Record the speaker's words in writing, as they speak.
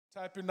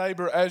Tap your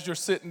neighbor as you're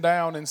sitting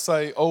down and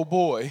say, oh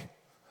boy,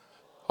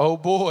 oh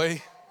boy,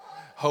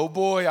 oh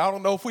boy. I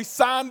don't know if we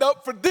signed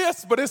up for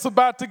this, but it's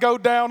about to go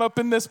down up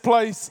in this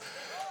place.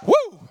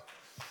 Woo!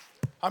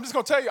 I'm just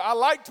going to tell you, I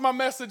liked my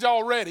message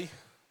already.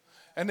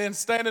 And then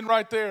standing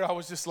right there, I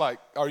was just like,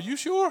 are you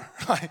sure?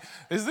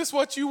 Is this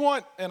what you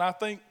want? And I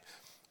think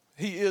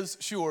he is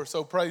sure.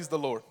 So praise the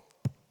Lord.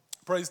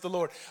 Praise the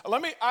Lord.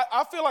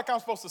 I feel like I'm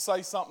supposed to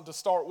say something to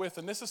start with,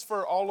 and this is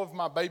for all of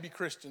my baby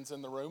Christians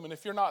in the room. And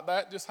if you're not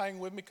that, just hang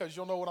with me because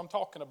you'll know what I'm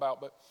talking about.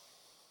 But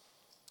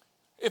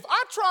if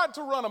I tried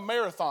to run a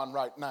marathon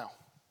right now,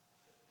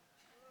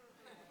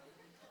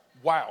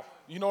 wow,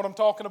 you know what I'm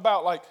talking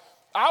about? Like,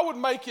 I would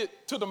make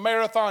it to the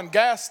marathon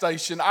gas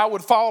station. I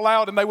would fall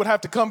out and they would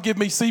have to come give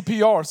me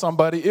CPR,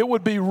 somebody. It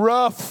would be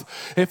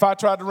rough if I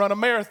tried to run a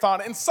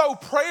marathon. And so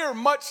prayer,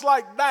 much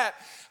like that,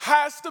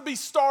 has to be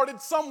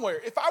started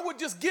somewhere. If I would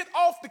just get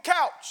off the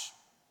couch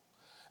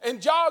and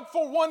jog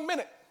for 1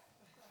 minute,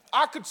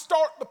 I could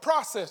start the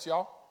process,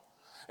 y'all.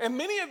 And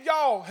many of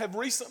y'all have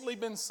recently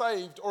been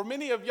saved, or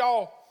many of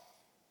y'all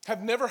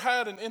have never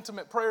had an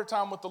intimate prayer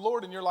time with the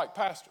Lord, and you're like,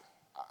 Pastor,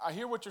 I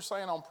hear what you're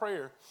saying on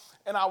prayer,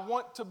 and I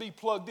want to be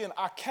plugged in.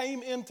 I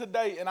came in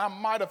today, and I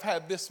might have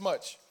had this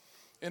much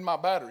in my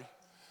battery,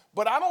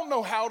 but I don't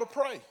know how to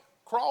pray.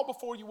 Crawl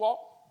before you walk.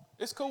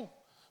 It's cool.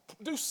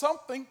 Do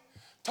something.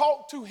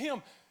 Talk to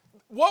him.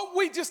 What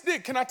we just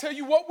did, can I tell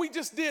you what we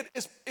just did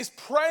is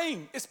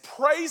praying. It's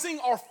praising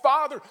our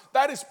Father.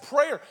 That is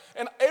prayer.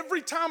 And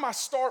every time I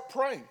start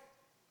praying,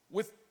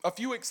 with a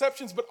few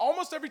exceptions, but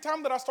almost every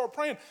time that I start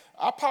praying,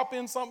 I pop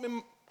in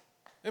something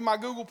in my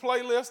Google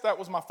playlist. That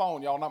was my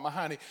phone, y'all, not my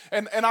honey.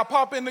 And I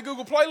pop in the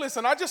Google playlist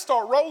and I just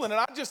start rolling,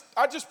 and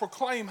I just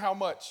proclaim how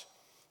much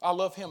I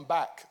love him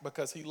back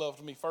because he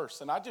loved me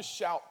first. And I just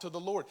shout to the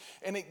Lord.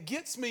 And it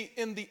gets me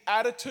in the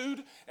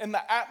attitude and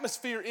the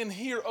atmosphere in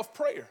here of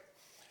prayer.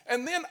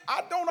 And then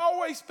I don't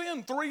always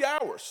spend 3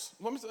 hours.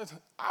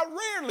 I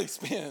rarely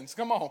spend,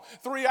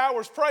 3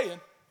 hours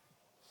praying.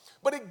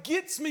 But it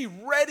gets me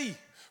ready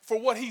for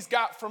what he's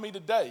got for me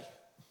today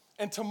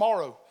and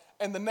tomorrow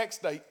and the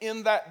next day,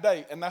 in that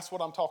day. And that's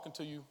what I'm talking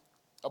to you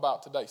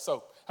about today.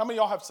 So how many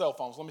of y'all have cell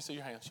phones? Let me see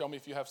your hands. Show me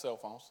if you have cell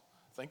phones.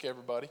 I think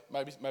everybody.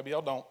 Maybe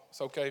y'all don't.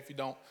 It's okay if you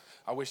don't.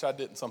 I wish I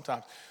didn't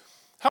sometimes.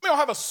 How many of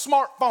y'all have a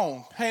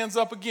smartphone? Hands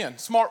up again.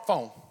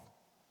 Smartphone.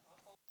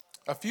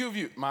 A few of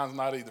you. Mine's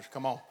not either.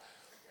 Come on.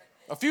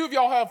 A few of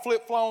y'all have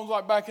flip phones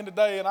like back in the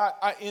day, and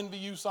I envy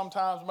you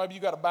sometimes. Maybe you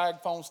got a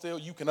bag phone still.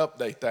 You can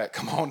update that.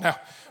 Come on now.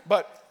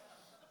 But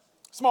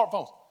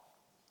smartphones.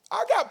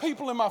 I got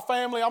people in my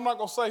family, I'm not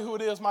going to say who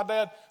it is, my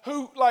dad,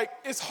 who, like,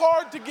 it's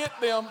hard to get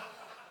them,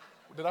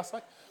 what did I say?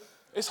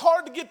 It's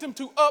hard to get them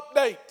to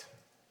update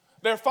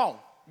their phone.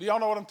 Do y'all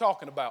know what I'm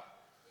talking about?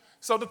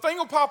 So the thing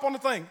will pop on the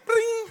thing,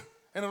 bling,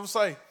 and it'll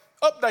say,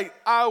 update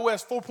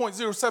iOS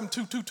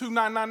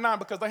 4.072222999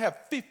 because they have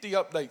 50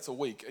 updates a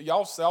week.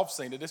 Y'all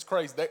self-seen it. It's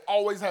crazy. They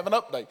always have an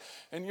update.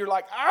 And you're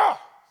like,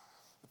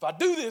 if I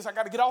do this, I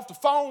got to get off the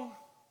phone.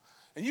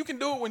 And you can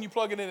do it when you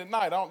plug it in at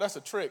night. That's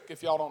a trick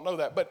if y'all don't know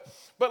that. But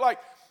like,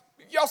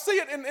 y'all see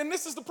it, and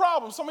this is the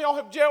problem. Some of y'all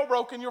have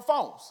jailbroken your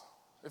phones.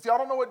 If y'all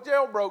don't know what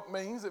jailbroke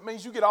means, it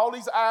means you get all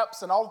these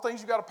apps and all the things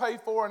you got to pay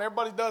for, and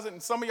everybody does it,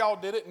 and some of y'all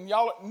did it, and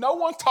no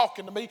one's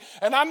talking to me,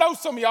 and I know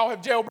some of y'all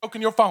have jailbroken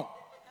your phone.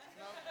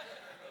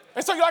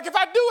 And so you're like, if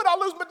I do it,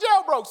 I'll lose my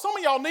jailbroke. Some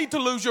of y'all need to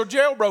lose your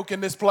jailbroke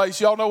in this place.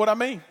 Y'all know what I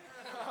mean.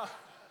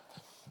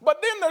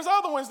 But then there's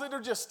other ones that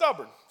are just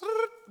stubborn.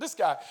 This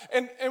guy.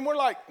 And we're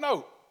like,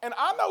 no. And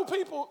I know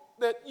people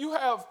that you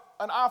have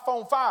an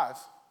iPhone 5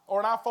 or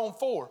an iPhone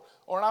 4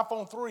 or an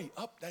iPhone 3.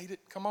 Update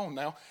it. Come on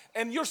now.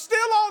 And you're still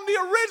on the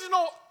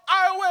original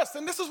iOS.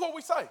 And this is what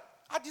we say.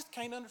 I just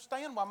can't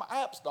understand why my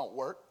apps don't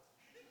work.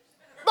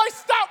 They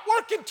stopped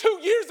working 2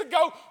 years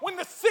ago when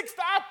the 6th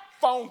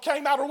iPhone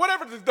came out, or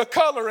whatever, the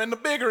color and the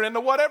bigger and the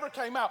whatever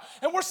came out.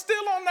 And we're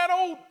still on that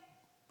old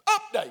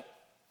update.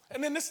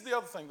 And then this is the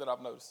other thing that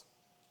I've noticed.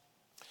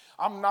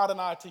 I'm not an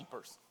IT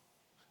person.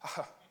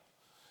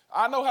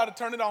 I know how to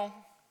turn it on,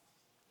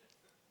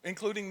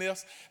 including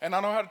this, and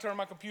I know how to turn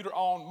my computer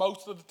on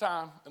most of the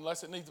time,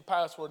 unless it needs a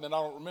password and I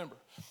don't remember.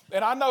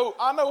 And I know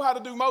how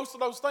to do most of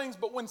those things,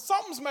 but when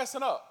something's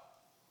messing up,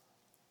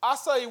 I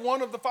say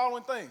one of the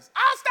following things.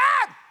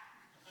 Austin!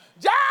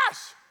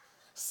 Josh!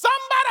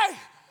 Somebody!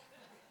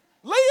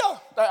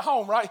 Leah at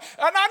home, right?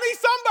 And I need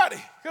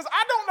somebody, because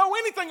I don't know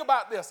anything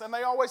about this. And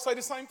they always say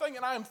the same thing,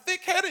 and I am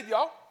thick-headed,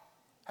 y'all.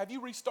 Have you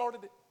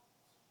restarted it?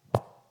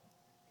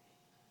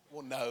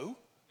 Well, no.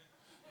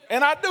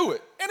 And I do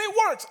it. And it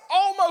works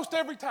almost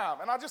every time.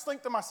 And I just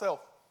think to myself,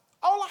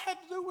 all I had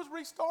to do was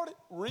restart it,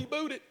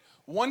 reboot it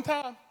one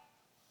time.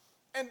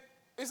 And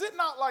is it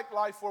not like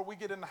life where we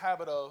get in the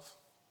habit of,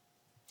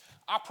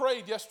 I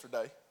prayed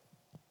yesterday,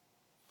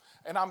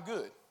 and I'm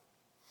good,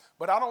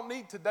 but I don't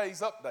need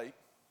today's update.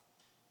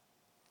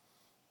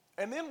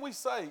 And then we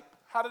say,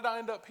 how did I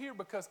end up here?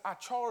 Because I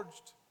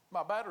charged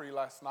my battery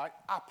last night.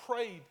 I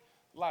prayed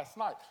last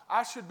night.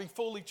 I should be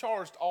fully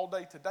charged all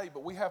day today,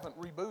 but we haven't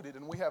rebooted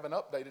and we haven't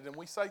updated, and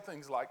we say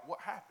things like, what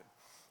happened?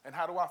 And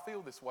how do I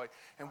feel this way?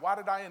 And why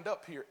did I end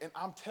up here? And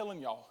I'm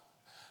telling y'all,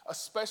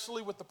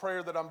 especially with the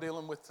prayer that I'm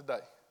dealing with today,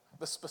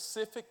 the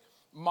specific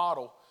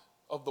model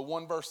of the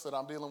one verse that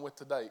I'm dealing with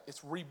today, it's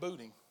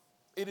rebooting.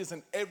 It is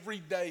an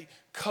everyday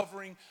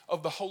covering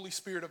of the Holy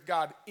Spirit of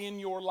God in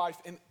your life.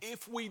 And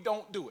if we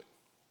don't do it,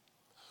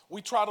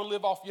 we try to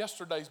live off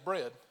yesterday's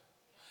bread.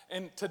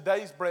 And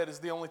today's bread is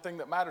the only thing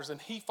that matters. And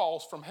he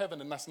falls from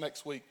heaven, and that's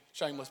next week.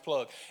 Shameless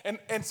plug.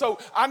 And so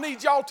I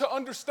need y'all to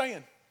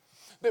understand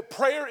that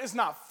prayer is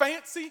not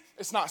fancy.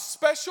 It's not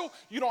special.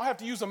 You don't have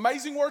to use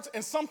amazing words.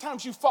 And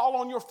sometimes you fall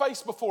on your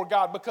face before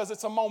God because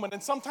it's a moment.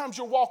 And sometimes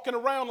you're walking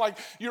around like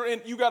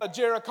you got a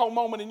Jericho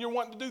moment and you're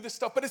wanting to do this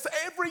stuff. But it's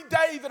every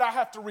day that I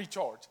have to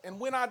recharge. And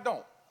when I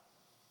don't,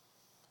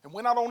 and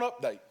when I don't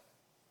update,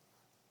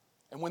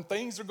 and when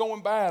things are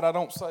going bad, I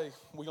don't say,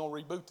 we're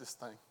going to reboot this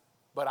thing.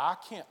 But I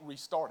can't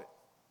restart it.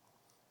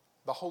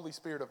 The Holy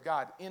Spirit of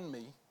God in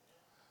me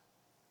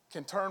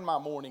can turn my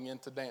mourning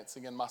into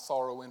dancing and my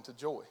sorrow into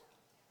joy.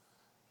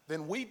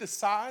 Then we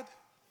decide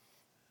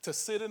to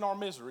sit in our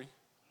misery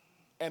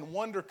and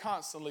wonder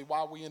constantly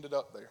why we ended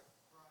up there.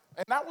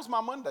 And that was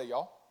my Monday,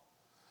 y'all.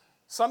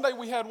 Sunday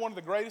we had one of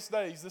the greatest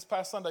days, this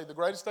past Sunday, the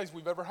greatest days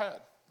we've ever had.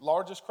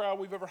 Largest crowd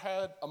we've ever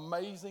had,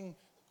 amazing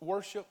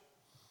worship.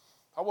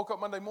 I woke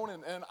up Monday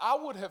morning and I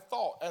would have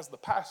thought as the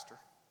pastor,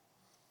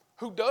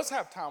 who does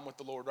have time with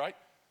the Lord, right?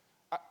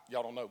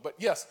 Y'all don't know, but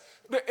yes,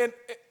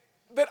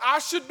 that I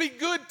should be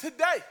good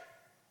today.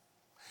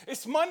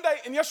 It's Monday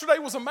and yesterday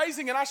was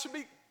amazing and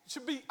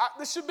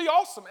this should be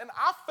awesome. And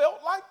I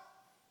felt like,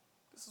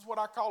 this is what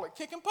I call it,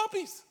 kicking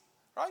puppies,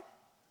 right?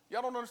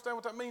 Y'all don't understand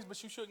what that means,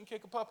 but you shouldn't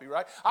kick a puppy,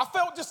 right? I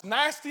felt just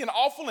nasty and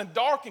awful and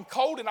dark and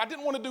cold and I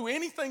didn't want to do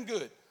anything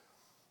good.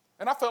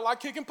 And I felt like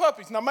kicking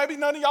puppies. Now, maybe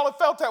none of y'all have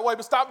felt that way,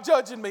 but stop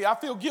judging me. I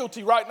feel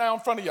guilty right now in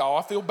front of y'all.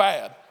 I feel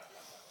bad.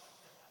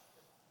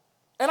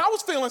 And I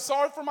was feeling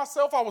sorry for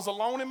myself. I was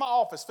alone in my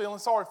office feeling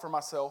sorry for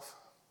myself.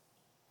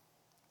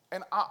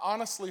 And I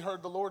honestly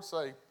heard the Lord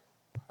say,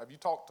 have you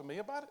talked to me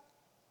about it?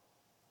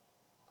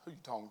 Who you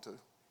talking to?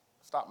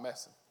 Stop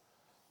messing.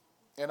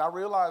 And I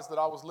realized that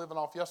I was living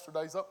off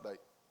yesterday's update.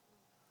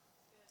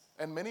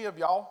 And many of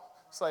y'all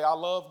say, I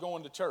love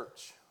going to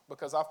church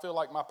because I feel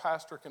like my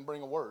pastor can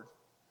bring a word.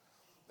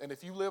 And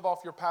if you live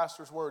off your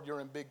pastor's word, you're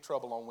in big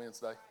trouble on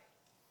Wednesday.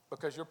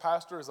 Because your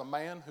pastor is a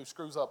man who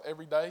screws up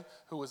every day,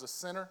 who is a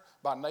sinner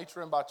by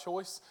nature and by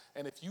choice.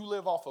 And if you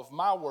live off of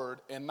my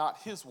word and not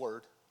his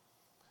word,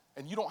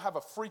 and you don't have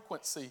a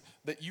frequency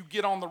that you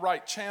get on the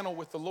right channel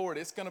with the Lord,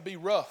 it's going to be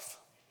rough.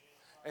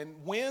 And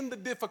when the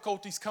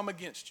difficulties come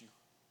against you,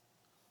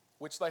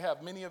 which they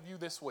have many of you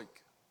this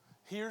week,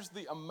 here's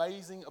the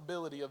amazing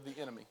ability of the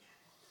enemy.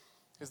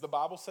 Is the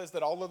Bible says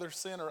that all other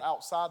sin are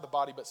outside the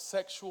body, but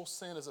sexual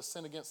sin is a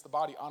sin against the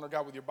body. Honor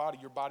God with your body.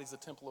 Your body's a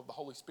temple of the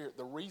Holy Spirit.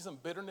 The reason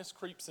bitterness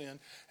creeps in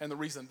and the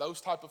reason those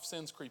type of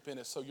sins creep in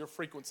is so your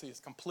frequency is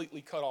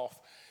completely cut off.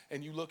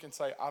 And you look and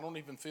say, I don't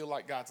even feel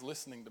like God's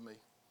listening to me.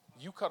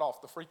 You cut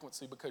off the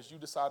frequency because you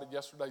decided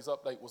yesterday's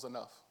update was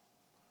enough.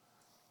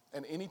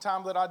 And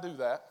anytime that I do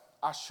that,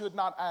 I should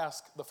not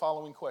ask the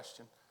following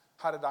question.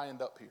 How did I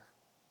end up here?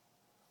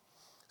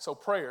 So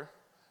prayer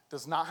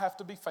does not have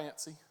to be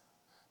fancy.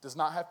 Does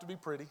not have to be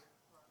pretty,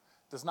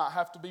 does not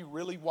have to be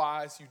really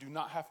wise. You do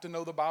not have to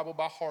know the Bible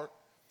by heart.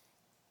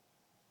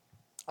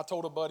 I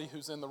told a buddy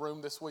who's in the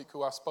room this week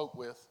who I spoke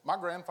with, my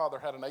grandfather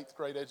had an 8th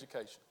grade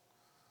education.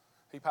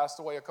 He passed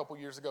away a couple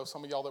years ago.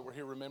 Some of y'all that were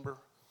here remember.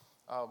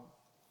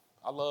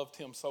 I loved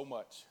him so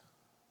much,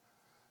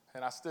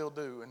 and I still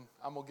do, and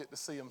I'm going to get to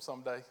see him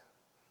someday.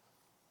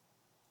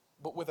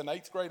 But with an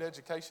 8th grade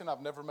education,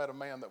 I've never met a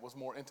man that was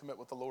more intimate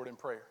with the Lord in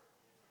prayer.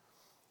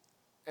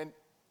 And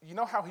you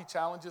know how he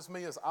challenges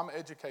me is I'm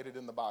educated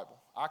in the Bible.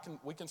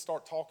 We can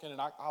start talking, and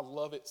I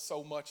love it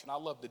so much, and I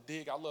love to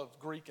dig. I love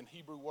Greek and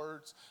Hebrew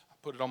words. I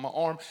put it on my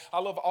arm. I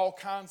love all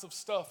kinds of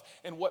stuff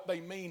and what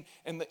they mean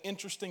and the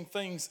interesting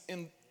things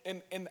in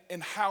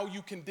how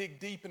you can dig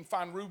deep and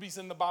find rubies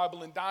in the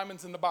Bible and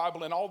diamonds in the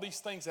Bible and all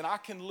these things. And I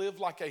can live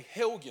like a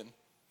hellion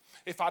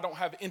if I don't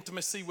have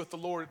intimacy with the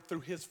Lord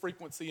through his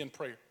frequency in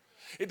prayer.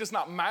 It does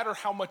not matter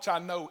how much I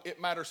know.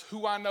 It matters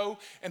who I know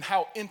and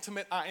how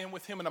intimate I am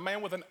with him. And a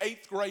man with an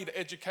 8th grade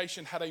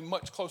education had a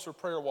much closer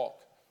prayer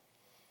walk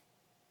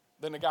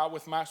than a guy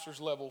with master's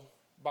level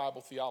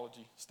Bible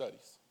theology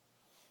studies.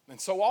 And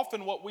so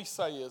often what we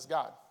say is,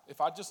 God,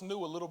 if I just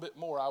knew a little bit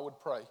more, I would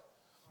pray.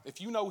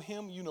 If you know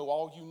him, you know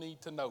all you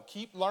need to know.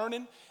 Keep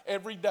learning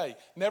every day.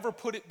 Never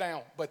put it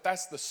down, but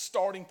that's the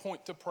starting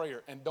point to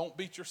prayer. And don't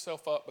beat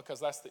yourself up because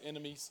that's the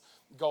enemy's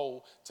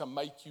goal, to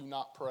make you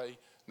not pray.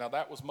 Now,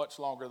 that was much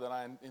longer than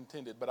I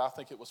intended, but I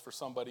think it was for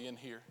somebody in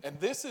here. And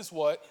this is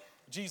what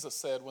Jesus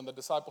said when the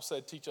disciples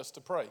said, teach us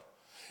to pray.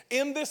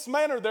 In this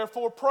manner,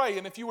 therefore, pray.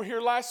 And if you were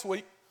here last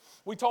week,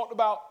 we talked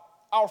about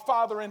our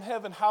Father in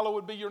heaven,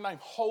 hallowed be your name,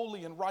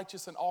 holy and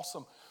righteous and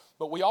awesome.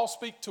 But we all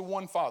speak to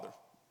one Father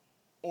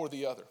or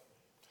the other.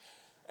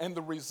 And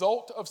the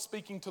result of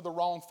speaking to the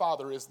wrong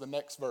father is the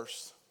next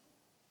verse.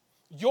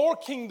 Your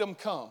kingdom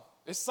come.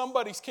 It's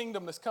somebody's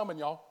kingdom that's coming,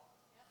 y'all.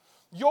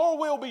 Your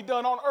will be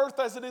done on earth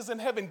as it is in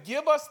heaven.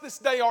 Give us this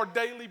day our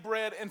daily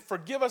bread and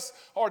forgive us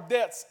our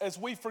debts as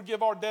we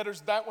forgive our debtors.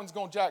 That one's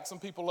going to jack some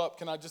people up.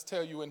 Can I just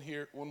tell you in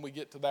here when we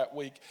get to that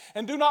week?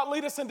 And do not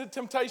lead us into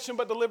temptation,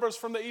 but deliver us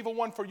from the evil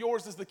one. For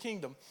yours is the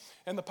kingdom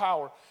and the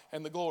power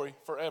and the glory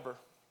forever.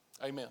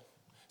 Amen.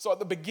 So at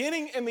the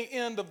beginning and the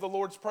end of the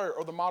Lord's Prayer,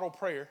 or the model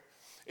prayer,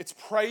 it's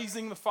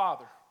praising the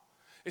Father.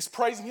 It's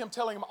praising him,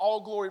 telling him all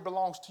glory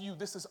belongs to you.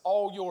 This is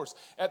all yours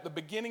at the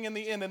beginning and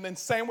the end. And then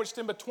sandwiched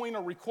in between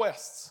are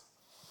requests.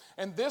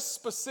 And this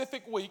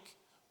specific week,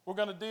 we're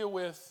going to deal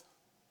with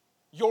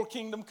your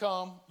kingdom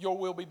come, your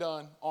will be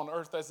done on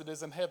earth as it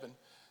is in heaven.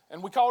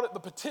 And we called it the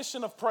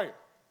petition of prayer.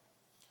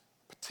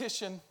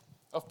 Petition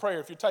of prayer.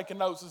 If you're taking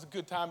notes, it's a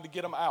good time to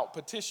get them out.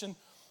 Petition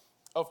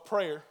of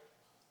prayer.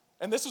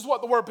 And this is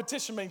what the word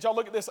petition means. Y'all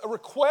look at this. A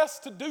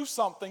request to do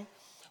something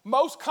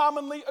most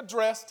commonly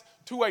addressed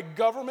to a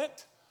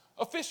government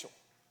official.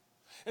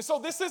 And so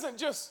this isn't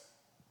just,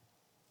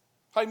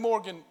 hey,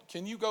 Morgan,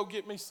 can you go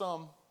get me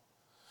some?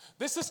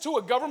 This is to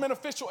a government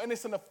official, and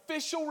it's an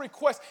official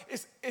request.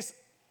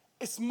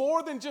 It's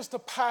more than just a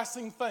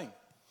passing thing.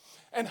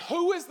 And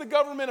who is the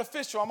government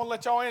official? I'm going to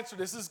let y'all answer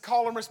this. This is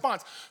call and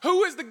response.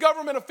 Who is the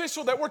government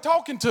official that we're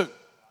talking to?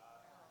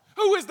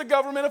 Who is the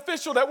government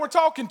official that we're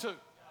talking to?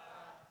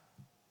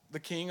 The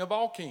King of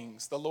all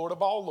kings, the Lord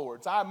of all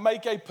lords. I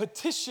make a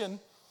petition,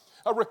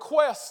 a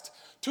request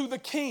to the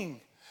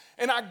King.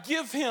 And I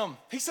give him,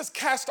 he says,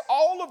 cast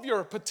all of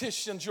your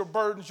petitions, your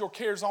burdens, your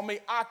cares on me.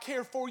 I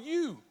care for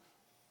you.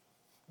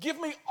 Give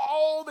me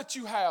all that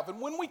you have. And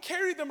when we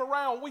carry them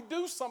around, we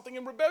do something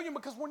in rebellion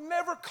because we're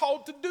never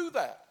called to do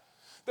that.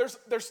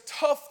 There's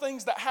tough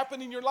things that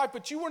happen in your life,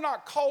 but you were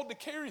not called to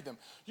carry them.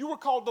 You were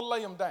called to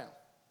lay them down.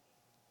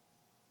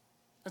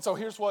 And so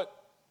here's what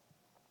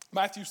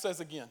Matthew says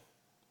again.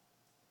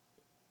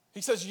 He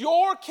says,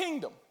 your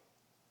kingdom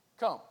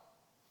come.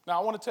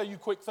 Now I want to tell you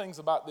quick things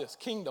about this.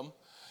 Kingdom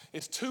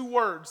is two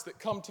words that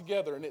come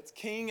together, and it's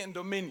king and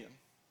dominion,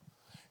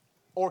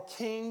 or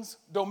king's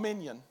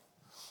dominion.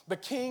 The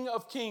King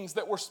of Kings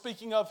that we're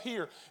speaking of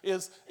here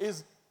is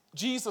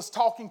Jesus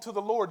talking to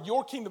the Lord.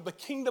 Your kingdom, the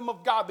kingdom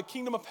of God, the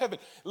kingdom of heaven.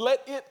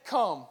 Let it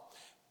come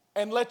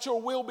and let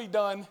your will be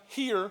done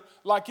here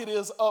like it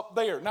is up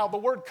there. Now the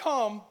word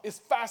come is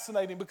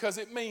fascinating because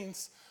it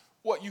means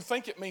what you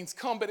think it means,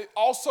 come, but it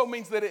also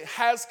means that it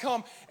has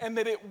come and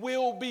that it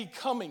will be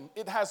coming.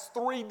 It has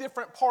three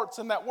different parts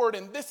in that word,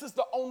 and this is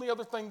the only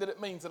other thing that it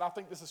means, and I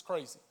think this is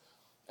crazy.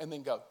 And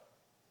then go.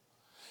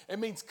 It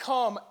means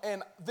come,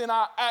 and then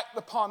I act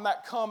upon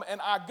that come, and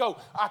I go.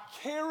 I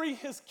carry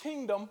his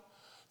kingdom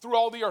through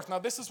all the earth. Now,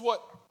 this is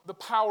what the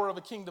power of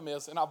a kingdom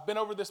is, and I've been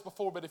over this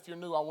before, but if you're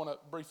new, I want to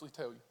briefly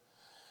tell you.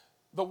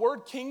 The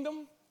word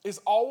kingdom is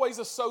always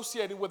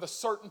associated with a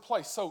certain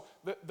place. So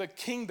the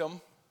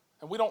kingdom,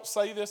 and we don't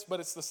say this, but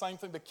it's the same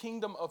thing, the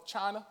kingdom of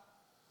China.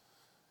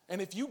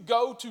 And if you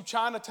go to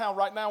Chinatown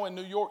right now in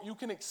New York, you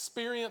can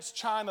experience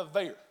China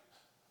there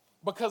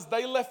because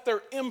they left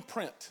their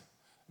imprint.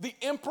 The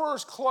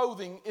emperor's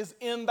clothing is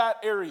in that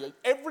area.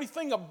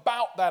 Everything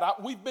about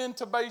that. We've been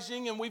to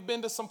Beijing and we've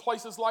been to some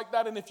places like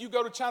that. And if you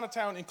go to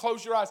Chinatown and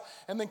close your eyes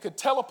and then could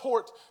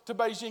teleport to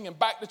Beijing and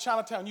back to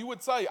Chinatown, you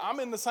would say, I'm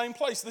in the same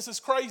place. This is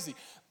crazy.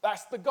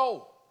 That's the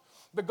goal.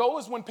 The goal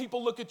is when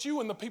people look at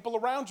you and the people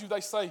around you, they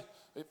say,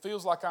 it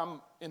feels like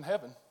I'm in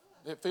heaven.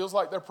 It feels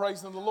like they're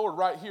praising the Lord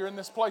right here in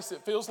this place.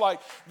 It feels like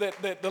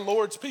that the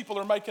Lord's people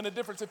are making a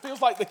difference. It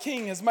feels like the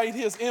King has made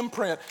his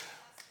imprint.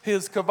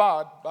 His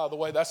kavod, by the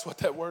way, that's what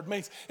that word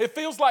means. It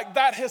feels like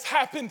that has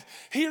happened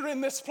here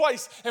in this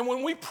place. And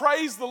when we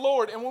praise the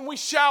Lord and when we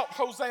shout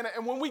Hosanna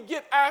and when we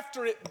get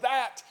after it,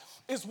 that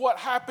is what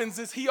happens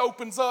is he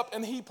opens up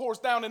and he pours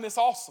down and it's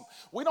awesome.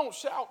 We don't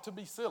shout to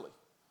be silly.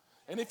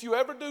 And if you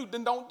ever do,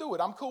 then don't do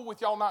it. I'm cool with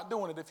y'all not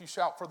doing it if you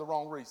shout for the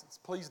wrong reasons.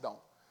 Please don't.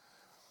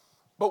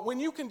 But when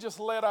you can just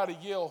let out a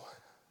yell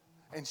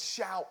and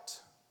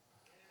shout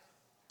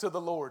to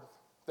the Lord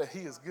that he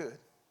is good,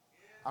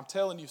 I'm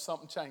telling you,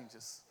 something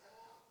changes.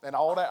 And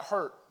all that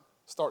hurt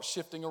starts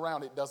shifting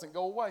around. It doesn't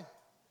go away,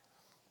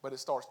 but it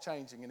starts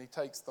changing. And he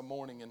takes the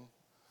morning and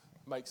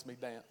makes me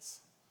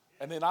dance.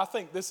 And then I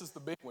think this is the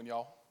big one,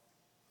 y'all.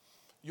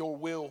 Your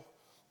will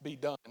be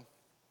done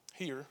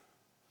here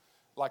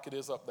like it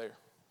is up there.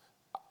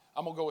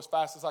 I'm going to go as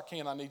fast as I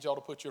can. I need y'all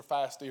to put your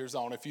fast ears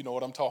on if you know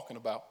what I'm talking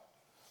about.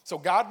 So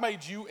God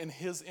made you in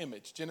his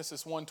image,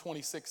 Genesis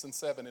 1:26 and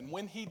 7. And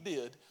when he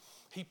did,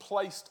 he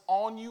placed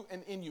on you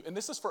and in you. And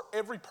this is for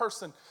every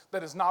person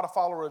that is not a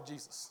follower of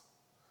Jesus.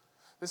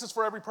 This is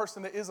for every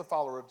person that is a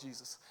follower of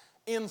Jesus.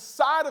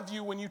 Inside of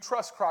you, when you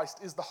trust Christ,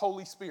 is the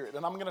Holy Spirit.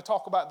 And I'm going to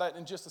talk about that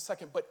in just a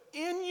second. But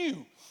in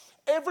you,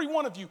 every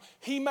one of you,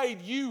 he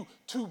made you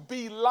to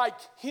be like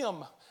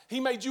him.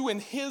 He made you in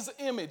his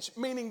image,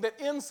 meaning that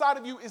inside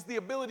of you is the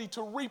ability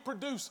to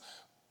reproduce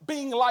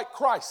being like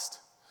Christ.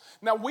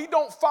 Now, we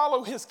don't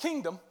follow his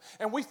kingdom,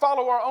 and we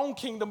follow our own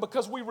kingdom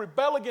because we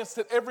rebel against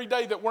it every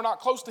day that we're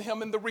not close to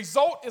him. And the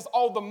result is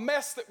all the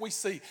mess that we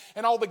see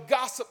and all the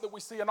gossip that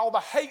we see and all the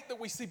hate that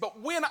we see. But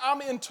when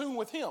I'm in tune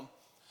with him,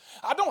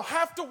 I don't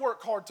have to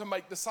work hard to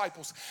make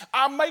disciples.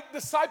 I make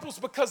disciples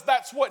because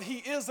that's what he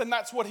is and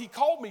that's what he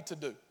called me to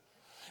do.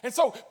 And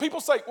so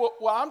people say,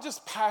 well, I'm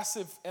just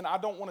passive and I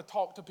don't want to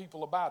talk to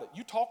people about it.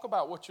 You talk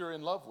about what you're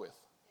in love with.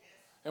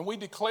 And we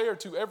declare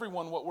to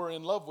everyone what we're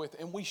in love with.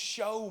 And we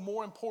show,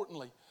 more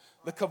importantly,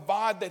 the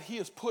kavod that he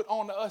has put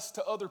on us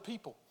to other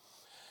people.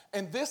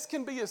 And this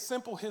can be as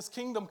simple, his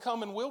kingdom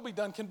come and will be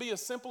done, can be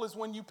as simple as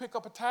when you pick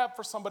up a tab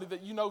for somebody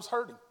that you know is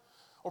hurting,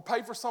 or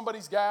pay for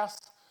somebody's gas,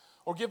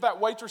 or give that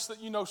waitress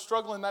that you know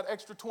struggling that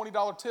extra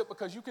 $20 tip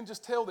because you can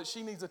just tell that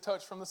she needs a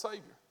touch from the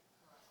Savior.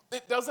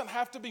 It doesn't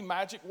have to be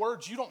magic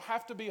words. You don't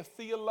have to be a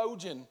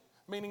theologian,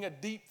 meaning a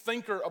deep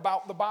thinker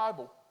about the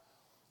Bible.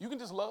 You can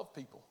just love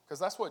people because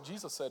that's what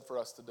Jesus said for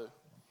us to do.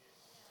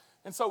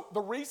 And so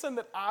the reason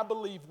that I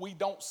believe we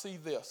don't see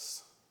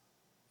this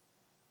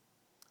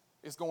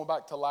is going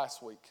back to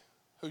last week.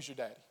 Who's your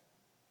daddy?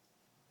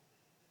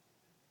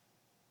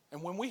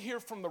 And when we hear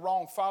from the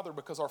wrong father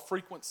because our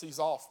frequency's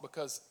off,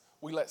 because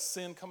we let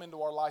sin come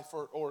into our life,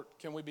 or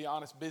can we be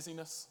honest,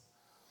 busyness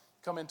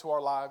come into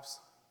our lives,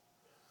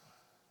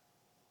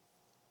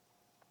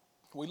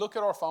 we look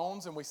at our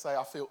phones and we say,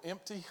 I feel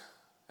empty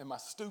and my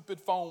stupid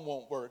phone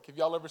won't work. Have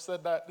y'all ever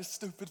said that? This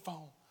stupid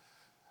phone.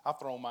 I've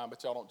thrown mine,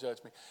 but y'all don't judge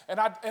me. And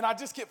I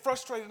just get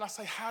frustrated and I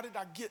say, how did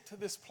I get to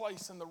this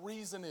place? And the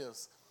reason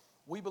is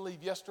we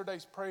believe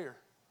yesterday's prayer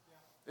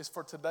is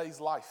for today's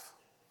life.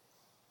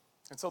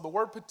 And so the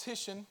word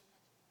petition,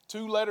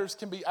 2 letters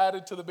can be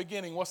added to the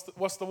beginning.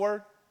 What's the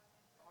word?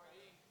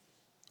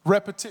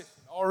 Repetition,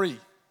 R-E.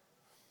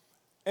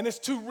 And it's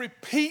to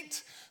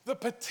repeat the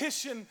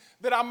petition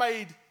that I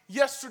made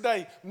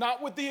yesterday,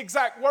 not with the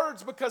exact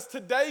words, because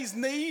today's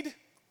need,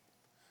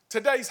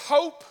 today's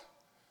hope,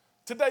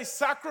 today's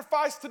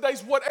sacrifice,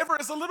 today's whatever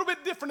is a little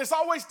bit different. It's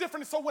always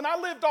different. So when I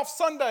lived off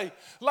Sunday,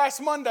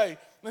 last Monday,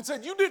 and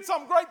said, you did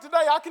something great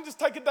today, I can just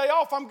take a day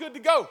off, I'm good to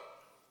go.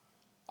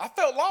 I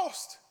felt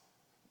lost.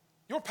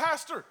 Your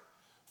pastor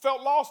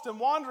felt lost and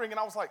wandering, and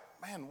I was like,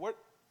 man,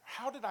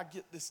 how did I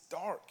get this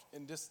dark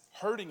and just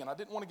hurting, and I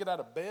didn't want to get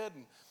out of bed,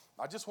 and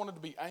I just wanted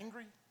to be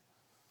angry?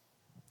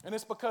 And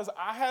it's because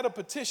I had a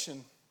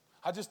petition,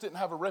 I just didn't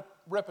have a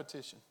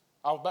repetition.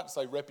 I was about to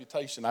say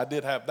reputation. I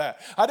did have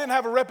that. I didn't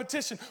have a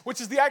repetition, which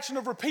is the action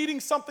of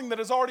repeating something that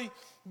has already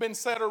been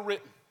said or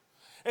written.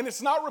 And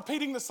it's not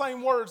repeating the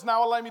same words.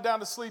 Now I lay me down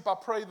to sleep. I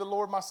pray the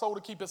Lord my soul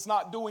to keep. It's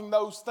not doing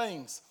those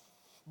things.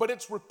 But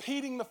it's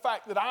repeating the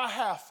fact that I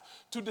have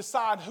to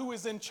decide who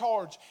is in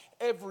charge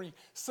every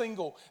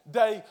single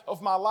day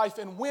of my life.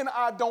 And when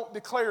I don't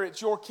declare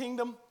it's your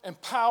kingdom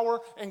and power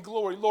and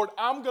glory, Lord,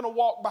 I'm going to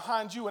walk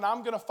behind you and I'm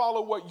going to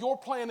follow what your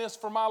plan is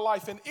for my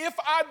life. And if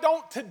I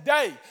don't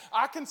today,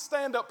 I can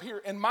stand up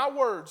here and my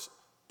words,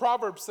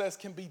 Proverbs says,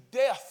 can be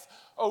death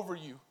over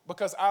you,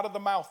 because out of the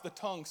mouth, the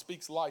tongue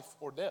speaks life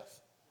or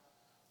death.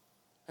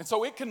 And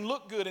so it can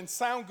look good and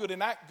sound good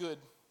and act good,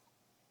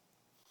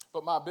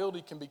 but my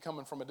ability can be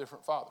coming from a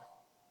different father.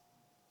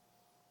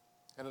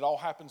 And it all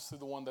happens through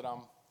the one that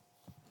I'm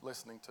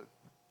listening to.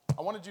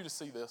 I wanted you to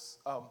see this.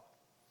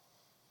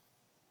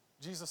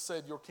 Jesus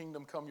said, your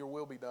kingdom come, your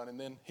will be done. And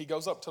then he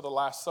goes up to the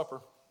Last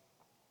Supper.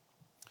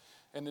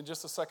 And in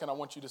just a second, I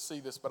want you to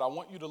see this, but I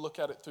want you to look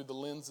at it through the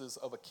lenses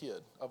of a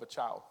kid, of a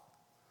child.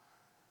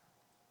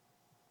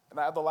 And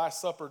at the Last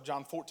Supper,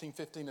 John 14,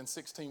 15, and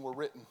 16 were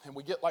written. And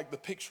we get like the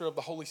picture of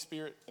the Holy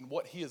Spirit and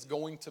what he is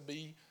going to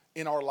be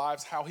in our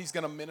lives, how he's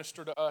going to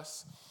minister to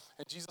us.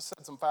 And Jesus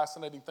said some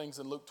fascinating things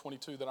in Luke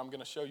 22 that I'm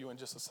going to show you in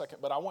just a second.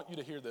 But I want you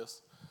to hear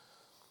this.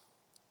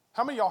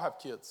 How many of y'all have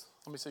kids?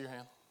 Let me see your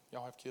hand.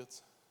 Y'all have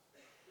kids?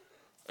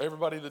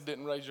 Everybody that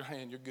didn't raise your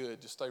hand, you're good.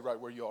 Just stay right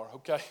where you are,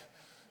 okay?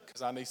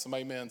 Because I need some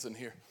amens in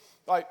here.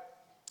 Like,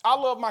 I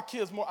love my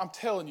kids more. I'm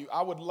telling you,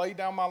 I would lay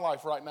down my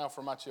life right now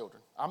for my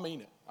children. I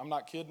mean it. I'm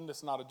not kidding.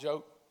 It's not a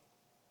joke.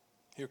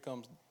 Here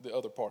comes the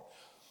other part.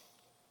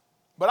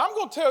 But I'm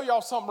going to tell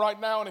y'all something right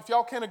now, and if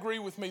y'all can't agree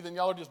with me, then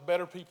y'all are just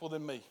better people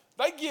than me.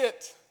 They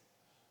get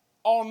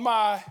on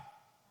my...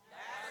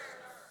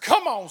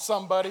 Come on,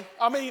 somebody.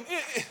 I mean,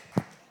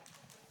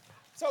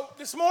 so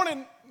this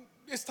morning,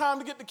 it's time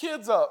to get the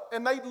kids up,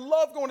 and they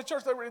love going to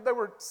church. They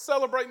were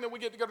celebrating that we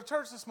get to go to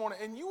church this morning,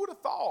 and you would have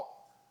thought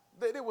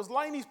that it was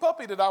Laney's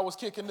puppy that I was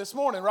kicking this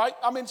morning, right?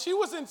 I mean, she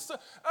was in...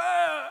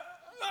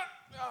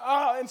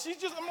 and she's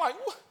just... I'm like...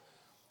 What?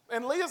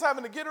 And Leah's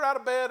having to get her out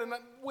of bed. And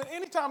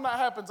anytime that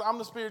happens, I'm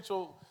the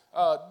spiritual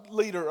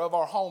leader of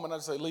our home. And I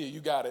say, Leah, you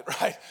got it,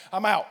 right?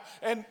 I'm out.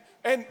 And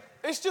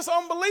it's just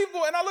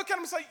unbelievable. And I look at them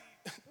and say,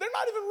 they're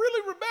not even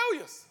really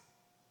rebellious.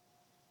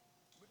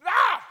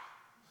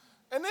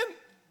 And then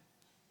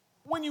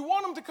when you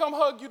want them to come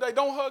hug you, they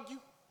don't hug you.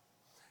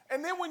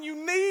 And then when you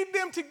need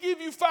them to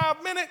give you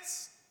 5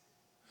 minutes,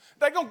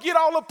 they're going to get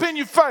all up in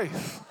your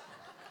face.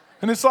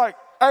 And it's like,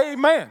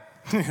 amen.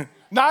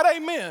 Not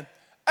amen.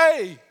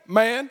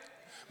 Amen.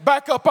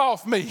 Back up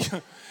off me.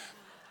 And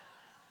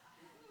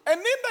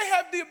then they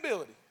have the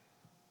ability.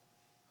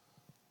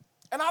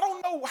 And I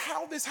don't know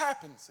how this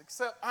happens,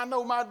 except I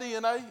know my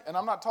DNA, and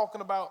I'm not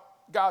talking about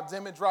God's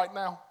image right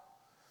now.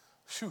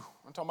 I'm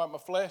talking about my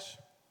flesh.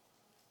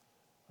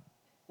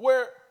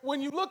 where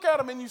when you look at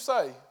them and you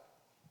say,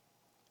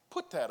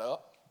 put that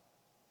up.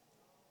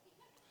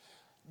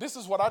 This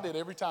is what I did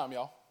every time,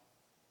 y'all.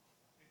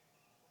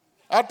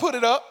 I'd put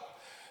it up,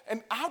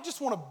 and I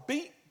just want to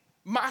beat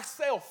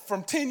myself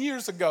from 10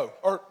 years ago,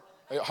 or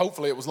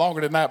hopefully it was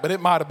longer than that, but it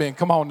might have been.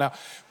 Come on now.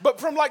 But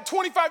from like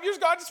 25 years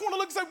ago, I just want to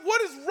look and say,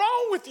 what is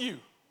wrong with you?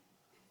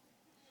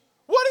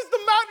 What is the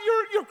matter?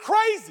 You're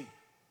crazy.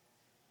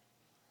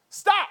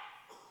 Stop.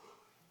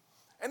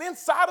 And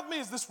inside of me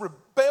is this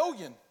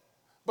rebellion,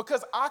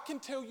 because I can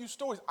tell you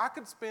stories. I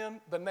could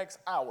spend the next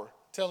hour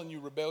telling you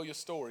rebellious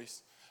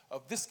stories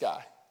of this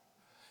guy.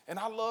 And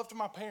I loved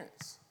my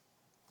parents.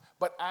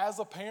 But as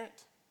a parent,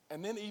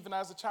 and then even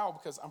as a child,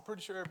 because I'm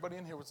pretty sure everybody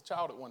in here was a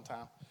child at one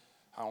time.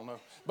 I don't know.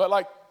 But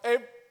like,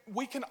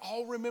 we can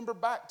all remember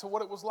back to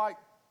what it was like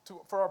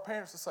for our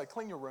parents to say,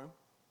 clean your room.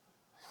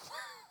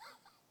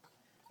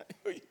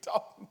 Who are you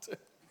talking to?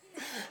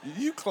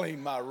 You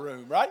clean my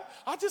room, right?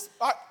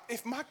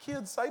 If my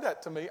kids say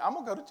that to me, I'm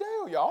going to go to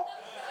jail, y'all.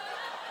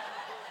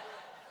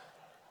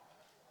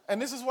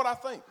 And this is what I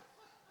think.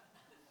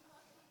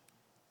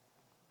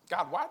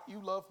 God, why do you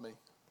love me?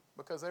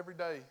 Because every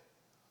day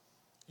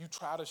you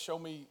try to show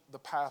me the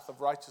path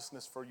of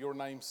righteousness for your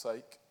name's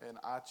sake, and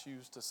I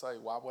choose to say,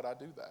 why would I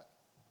do that?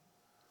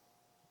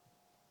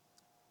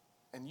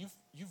 And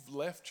you've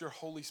left your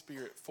Holy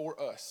Spirit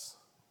for us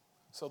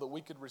so that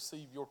we could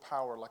receive your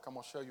power, like I'm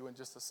going to show you in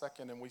just a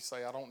second, and we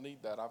say, I don't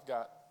need that, I've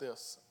got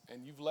this.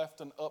 And you've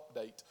left an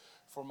update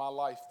for my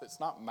life that's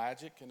not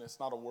magic and it's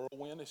not a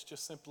whirlwind, it's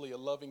just simply a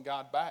loving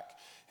God back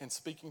and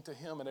speaking to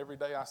him, and every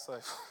day I say,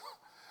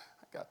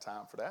 I got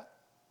time for that.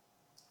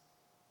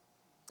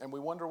 And we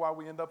wonder why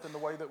we end up in the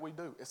way that we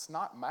do. It's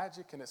not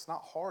magic and it's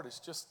not hard. It's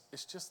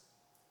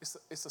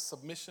a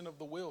submission of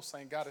the will,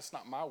 saying, God, it's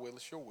not my will,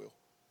 it's your will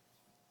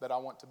that I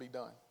want to be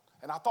done.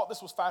 And I thought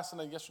this was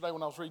fascinating yesterday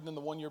when I was reading in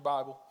the One Year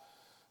Bible.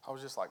 I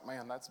was just like,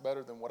 man, that's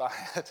better than what I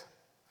had.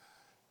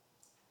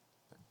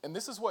 And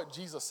this is what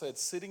Jesus said,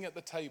 sitting at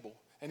the table,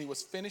 and he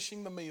was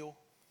finishing the meal.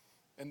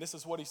 And this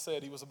is what he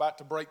said. He was about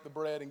to break the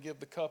bread and give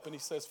the cup, and he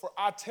says, for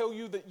I tell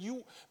you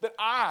that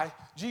I,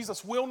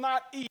 Jesus, will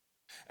not eat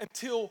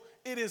until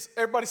it is,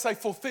 everybody say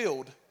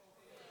fulfilled.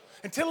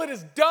 Until it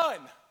is done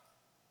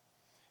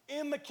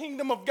in the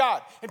kingdom of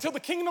God. Until the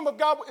kingdom of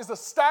God is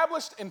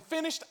established and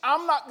finished,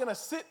 I'm not going to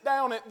sit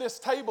down at this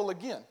table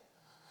again.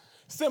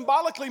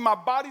 Symbolically, my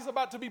body's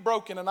about to be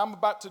broken and I'm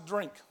about to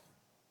drink.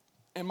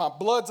 And my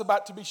blood's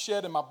about to be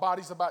shed and my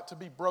body's about to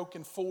be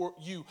broken for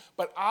you.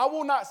 But I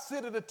will not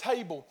sit at a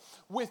table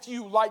with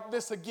you like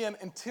this again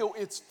until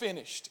it's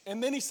finished.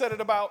 And then he said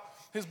it about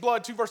his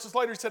blood 2 verses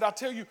later. He said, I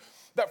tell you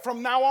that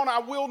from now on I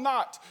will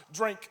not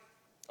drink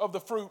of the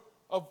fruit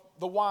of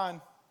the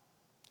wine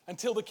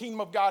until the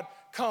kingdom of God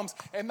comes.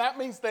 And that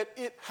means that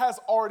it has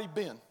already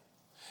been.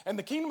 And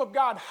the kingdom of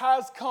God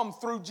has come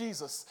through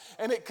Jesus.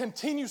 And it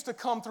continues to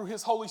come through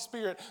his Holy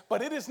Spirit.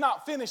 But it is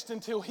not finished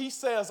until he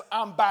says,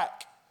 I'm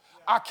back.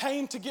 I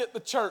came to get the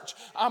church.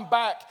 I'm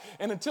back.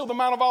 And until the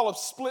Mount of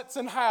Olives splits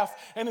in half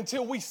and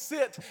until we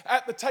sit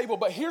at the table.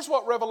 But here's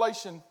what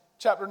Revelation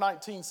chapter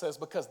 19 says,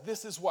 because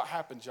this is what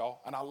happens, y'all.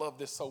 And I love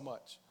this so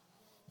much.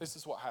 This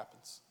is what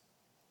happens.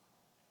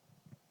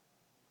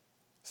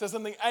 It says,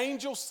 and the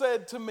angel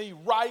said to me,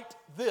 write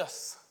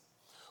this,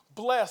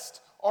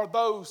 blessed are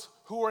those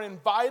who are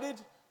invited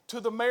to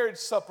the marriage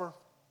supper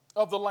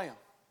of the Lamb.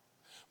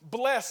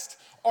 Blessed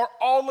are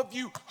all of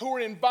you who are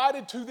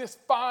invited to this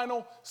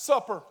final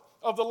supper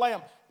of the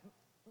Lamb.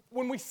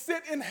 When we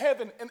sit in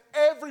heaven and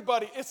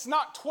everybody, it's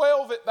not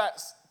 12 at that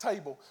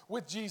table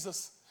with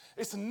Jesus.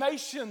 It's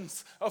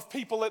nations of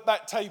people at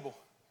that table.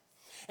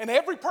 And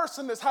every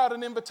person that's had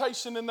an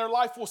invitation in their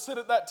life will sit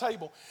at that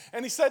table.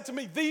 And he said to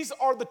me, these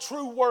are the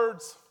true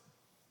words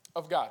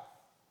of God.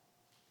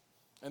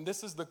 And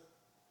this is the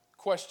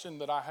question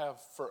that I have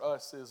for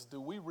us is,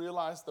 do we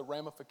realize the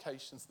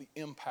ramifications, the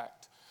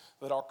impact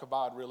that our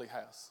kabod really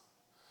has?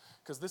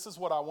 Because this is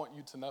what I want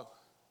you to know.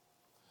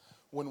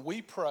 When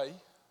we pray,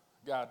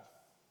 God,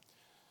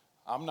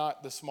 I'm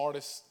not the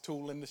smartest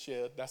tool in the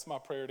shed. That's my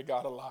prayer to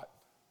God a lot.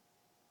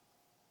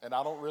 And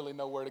I don't really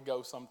know where to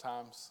go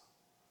sometimes.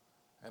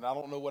 And I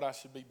don't know what I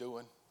should be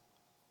doing.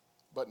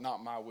 But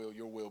not my will,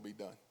 your will be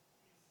done.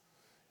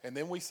 And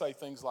then we say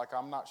things like,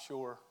 I'm not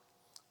sure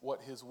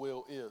what his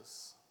will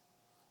is.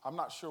 I'm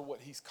not sure what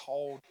he's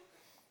called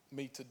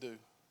me to do.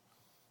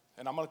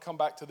 And I'm going to come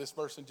back to this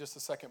verse in just a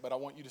second, but I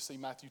want you to see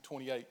Matthew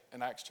 28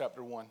 and Acts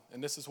chapter 1.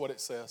 And this is what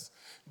it says.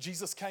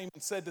 Jesus came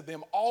and said to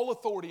them, all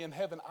authority in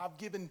heaven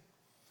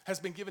has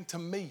been given to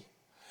me.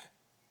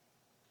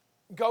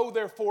 Go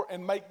therefore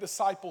and make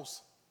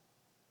disciples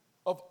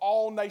of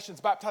all nations,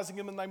 baptizing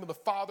them in the name of the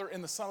Father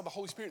and the Son and the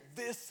Holy Spirit.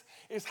 This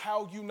is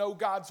how you know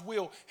God's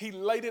will. He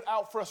laid it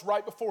out for us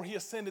right before he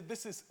ascended.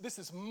 This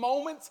is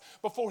moments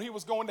before he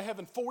was going to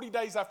heaven, 40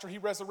 days after he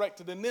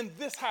resurrected. And then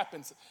this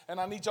happens. And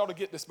I need y'all to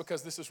get this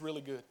because this is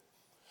really good.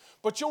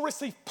 But you'll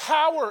receive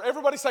power.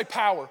 Everybody say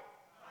power.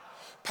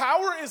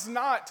 Power is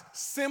not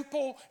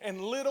simple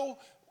and little.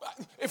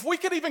 If we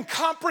could even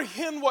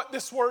comprehend what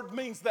this word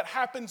means that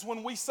happens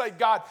when we say,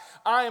 God,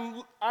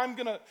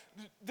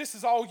 this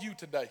is all you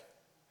today.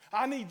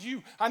 I need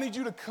you. I need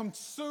you to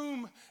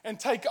consume and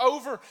take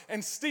over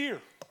and steer.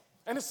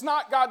 And it's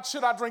not, God,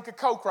 should I drink a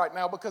Coke right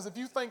now? Because if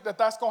you think that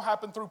that's going to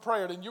happen through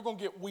prayer, then you're going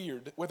to get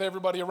weird with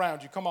everybody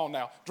around you. Come on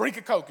now. Drink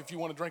a Coke if you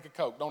want to drink a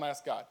Coke. Don't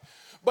ask God.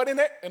 But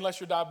unless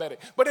you're diabetic.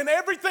 But in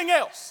everything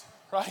else,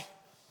 right?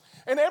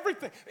 In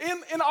everything,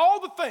 in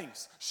all the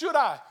things, should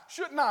I,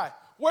 shouldn't I,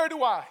 where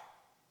do I?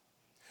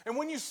 And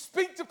when you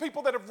speak to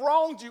people that have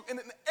wronged you, and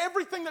in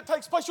everything that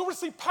takes place, you'll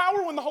receive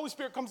power when the Holy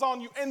Spirit comes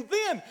on you. And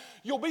then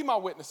you'll be my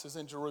witnesses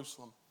in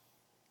Jerusalem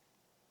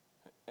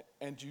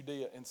and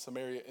Judea and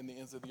Samaria and the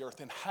ends of the earth.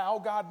 And how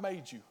God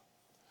made you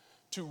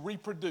to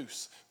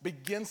reproduce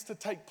begins to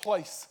take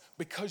place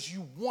because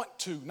you want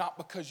to, not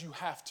because you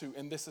have to.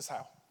 And this is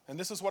how. And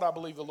this is what I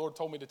believe the Lord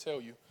told me to tell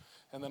you.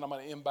 And then I'm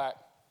going to end back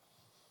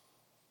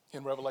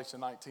in Revelation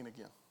 19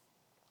 again.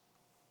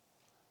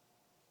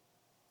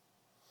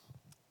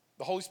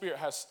 The Holy Spirit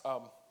has,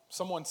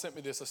 someone sent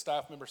me this, a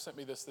staff member sent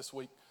me this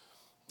week,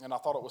 and I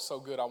thought it was so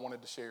good I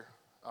wanted to share.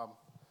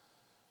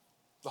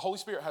 The Holy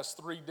Spirit has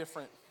 3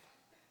 different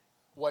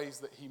ways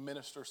that he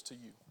ministers to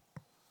you.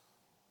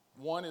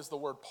 One is the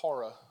word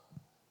para,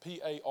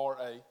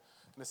 P-A-R-A, and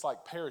it's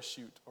like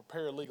parachute or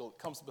paralegal. It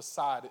comes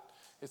beside it.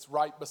 It's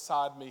right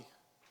beside me.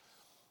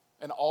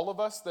 And all of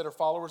us that are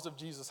followers of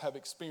Jesus have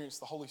experienced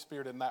the Holy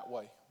Spirit in that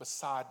way,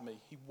 beside me.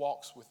 He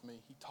walks with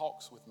me. He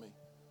talks with me.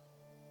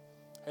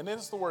 And then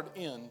it's the word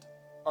in.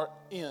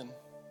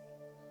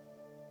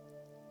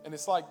 And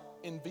it's like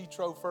in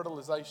vitro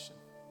fertilization,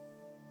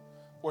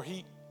 where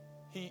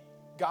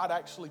God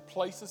actually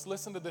places,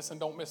 listen to this and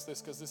don't miss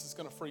this because this is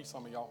going to free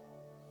some of y'all.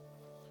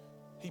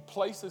 He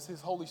places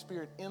his Holy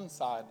Spirit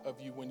inside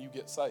of you when you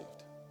get saved.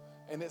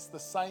 And it's the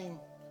same,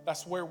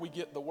 that's where we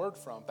get the word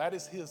from. That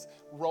is his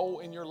role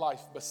in your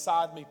life,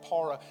 beside me,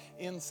 para,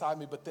 inside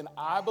me. But then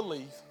I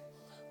believe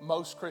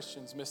most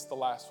Christians miss the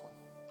last one,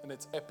 and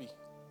it's epi,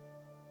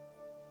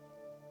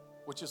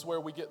 which is where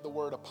we get the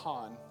word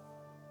upon.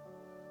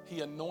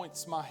 He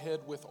anoints my head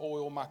with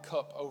oil, my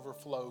cup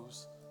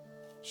overflows.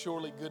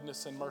 Surely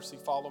goodness and mercy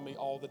follow me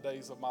all the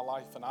days of my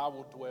life, and I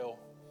will dwell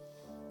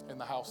in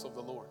the house of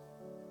the Lord.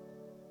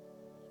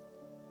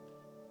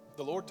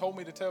 The Lord told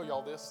me to tell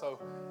y'all this, so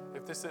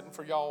if this isn't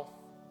for y'all,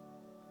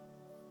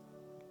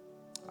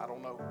 I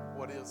don't know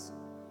what is.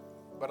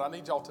 But I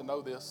need y'all to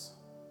know this.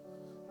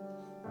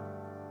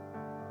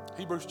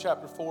 Hebrews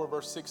chapter 4,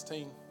 verse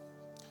 16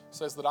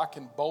 says that I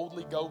can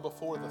boldly go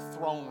before the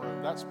throne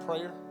room. That's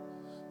prayer,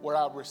 where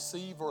I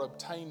receive or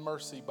obtain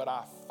mercy, but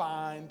I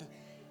find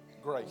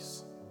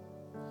grace.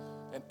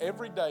 And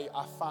every day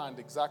I find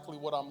exactly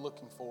what I'm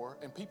looking for.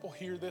 And people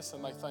hear this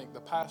and they think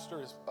the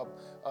pastor is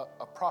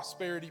a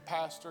prosperity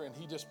pastor and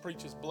he just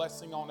preaches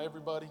blessing on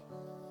everybody.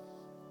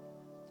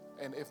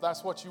 And if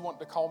that's what you want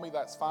to call me,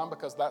 that's fine,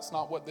 because that's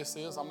not what this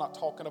is. I'm not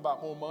talking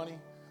about more money.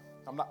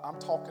 I'm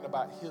talking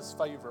about his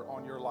favor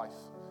on your life.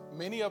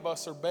 Many of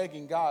us are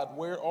begging God,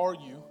 where are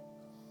you?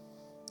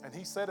 And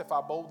he said, if I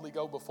boldly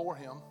go before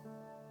him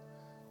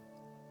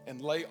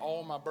and lay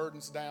all my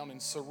burdens down and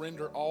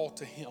surrender all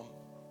to him,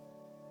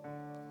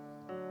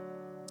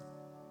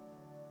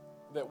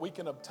 that we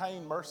can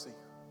obtain mercy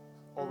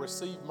or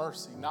receive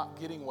mercy, not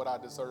getting what I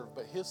deserve,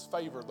 but his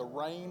favor, the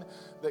rain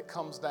that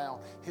comes down,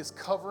 his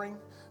covering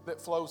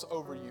that flows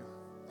over you,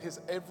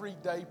 his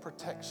everyday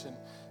protection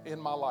in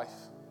my life.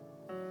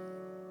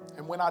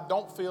 And when I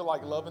don't feel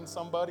like loving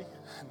somebody,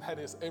 and that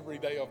is every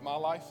day of my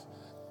life,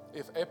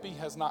 if epi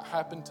has not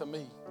happened to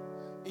me,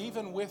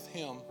 even with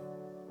him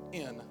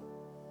in,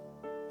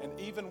 and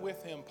even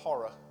with him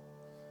para,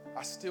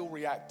 I still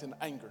react in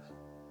anger.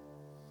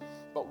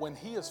 But when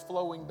he is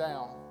flowing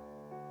down,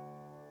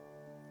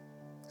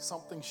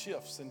 something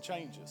shifts and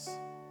changes.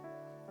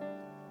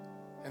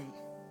 And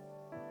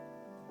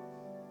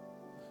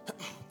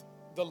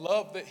the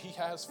love that he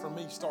has for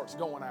me starts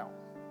going out.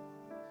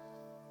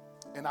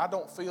 And I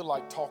don't feel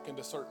like talking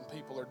to certain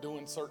people or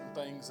doing certain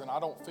things. And I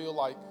don't feel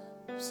like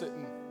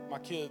sitting my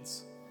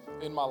kids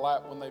in my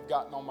lap when they've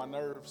gotten on my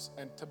nerves.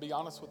 And to be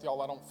honest with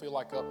y'all, I don't feel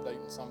like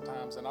updating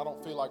sometimes. And I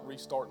don't feel like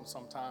restarting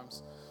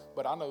sometimes.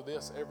 But I know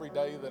this, every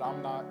day that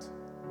I'm not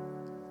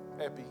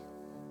epi,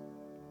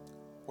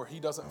 where he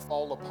doesn't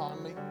fall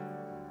upon me,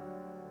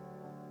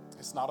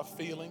 it's not a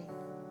feeling.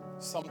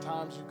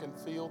 Sometimes you can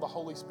feel the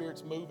Holy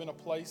Spirit's move in a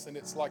place and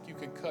it's like you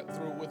can cut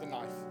through it with a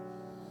knife.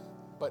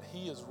 But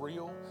he is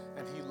real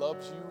and he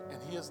loves you,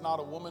 and he is not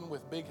a woman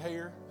with big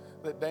hair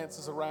that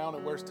dances around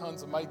and wears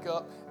tons of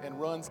makeup and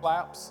runs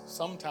laps.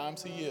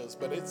 Sometimes he is,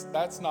 but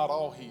that's not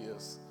all he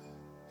is.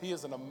 He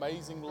is an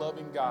amazing,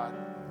 loving God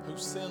who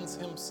sends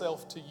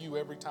himself to you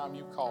every time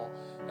you call.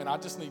 And I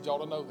just need y'all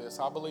to know this.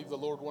 I believe the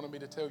Lord wanted me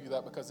to tell you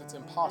that because it's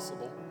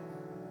impossible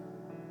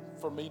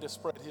for me to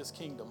spread his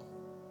kingdom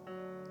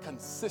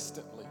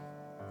consistently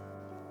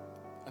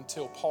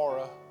until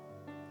para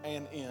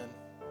and in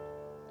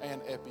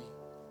and epi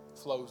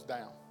flows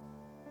down.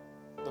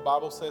 The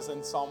Bible says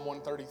in Psalm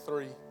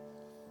 133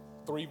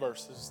 3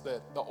 verses,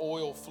 that the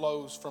oil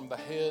flows from the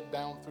head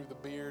down through the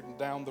beard and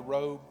down the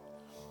robe,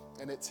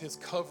 and it's his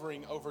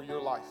covering over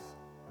your life.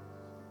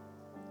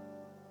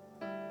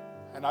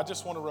 And I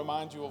just want to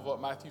remind you of what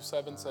Matthew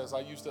 7 says. I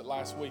used it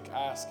last week.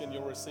 Ask and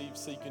you'll receive,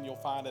 seek and you'll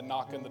find, and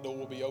knock and the door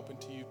will be open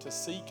to you. To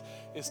seek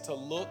is to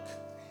look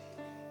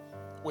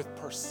with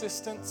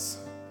persistence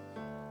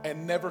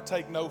and never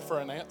take no for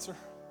an answer.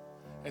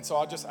 And so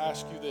I just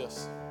ask you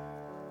this.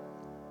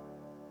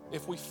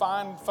 If we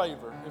find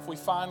favor, if we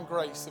find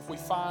grace, if we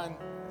find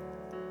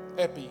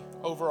epi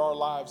over our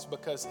lives,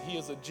 because he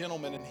is a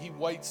gentleman and he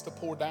waits to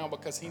pour down,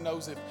 because he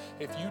knows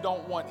if you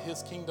don't want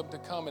his kingdom to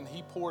come and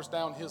he pours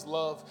down his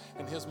love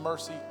and his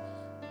mercy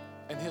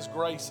and his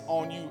grace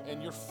on you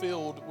and you're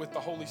filled with the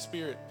Holy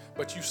Spirit,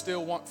 but you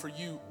still want for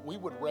you, we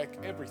would wreck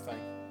everything.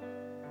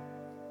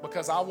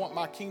 Because I want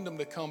my kingdom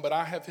to come, but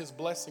I have his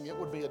blessing, it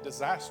would be a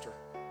disaster.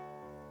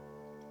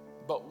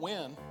 But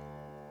when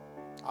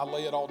I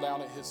lay it all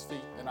down at his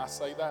feet, and I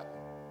say that,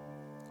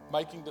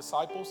 making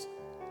disciples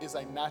is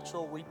a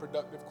natural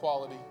reproductive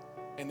quality,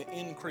 and the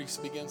increase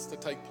begins to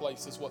take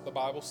place, is what the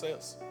Bible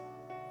says.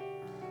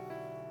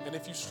 And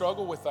if you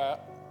struggle with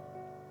that,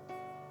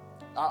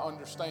 I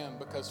understand,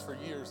 because for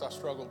years I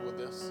struggled with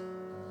this.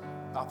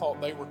 I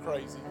thought they were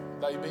crazy,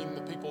 they being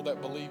the people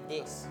that believe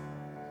this.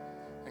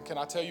 And can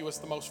I tell you, it's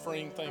the most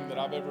freeing thing that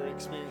I've ever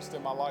experienced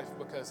in my life,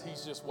 because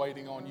he's just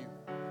waiting on you.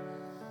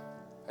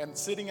 And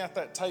sitting at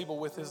that table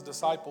with his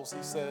disciples,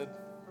 he said,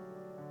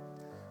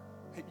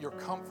 your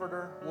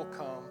comforter will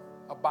come.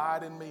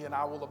 Abide in me and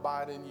I will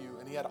abide in you.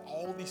 And he had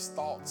all these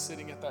thoughts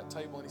sitting at that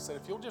table. And he said,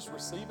 if you'll just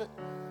receive it,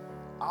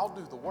 I'll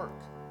do the work.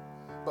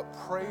 But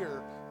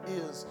prayer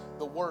is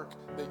the work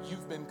that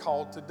you've been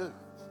called to do.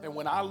 And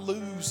when I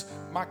lose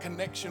my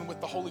connection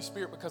with the Holy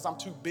Spirit because I'm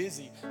too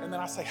busy, and then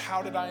I say,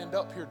 how did I end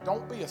up here?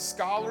 Don't be a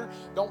scholar.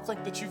 Don't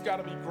think that you've got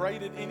to be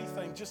great at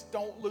anything. Just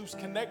don't lose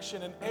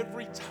connection. And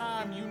every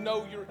time you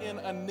know you're in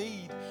a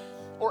need,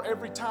 or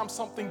every time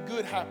something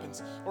good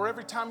happens, or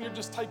every time you're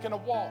just taking a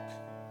walk,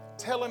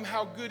 tell him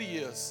how good he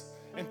is.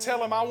 And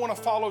tell him, I want to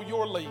follow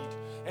your lead.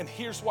 And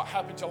here's what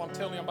happens, y'all. I'm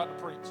telling you, I'm about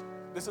to preach.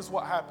 This is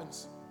what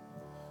happens.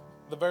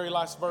 The very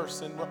last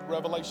verse in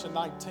Revelation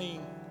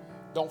 19,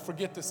 don't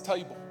forget this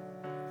table.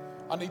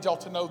 I need y'all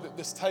to know that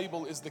this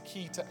table is the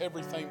key to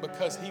everything,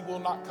 because he will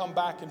not come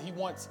back, and he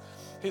wants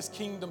his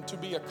kingdom to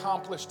be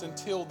accomplished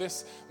until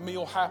this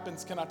meal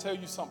happens. Can I tell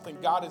you something?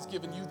 God has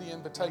given you the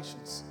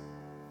invitations.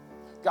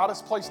 God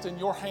has placed in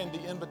your hand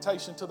the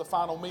invitation to the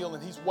final meal,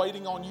 and he's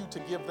waiting on you to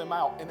give them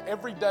out. And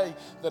every day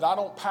that I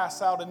don't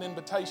pass out an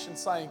invitation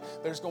saying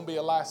there's going to be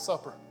a Last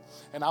Supper,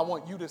 and I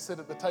want you to sit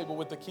at the table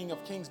with the King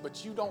of Kings,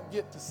 but you don't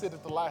get to sit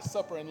at the Last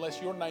Supper unless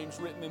your name's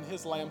written in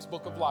his Lamb's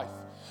book of life.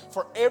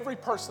 For every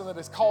person that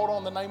has called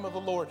on the name of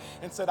the Lord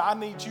and said, I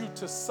need you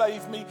to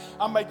save me,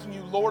 I'm making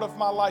you Lord of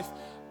my life,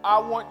 I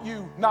want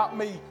you, not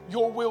me,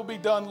 your will be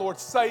done, Lord,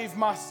 save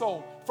my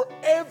soul. For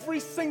every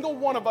single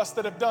one of us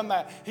that have done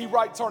that, he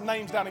writes our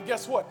names down. And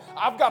guess what?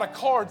 I've got a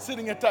card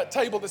sitting at that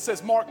table that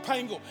says Mark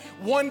Pangle.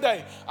 One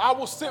day, I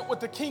will sit with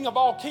the King of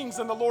all kings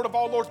and the Lord of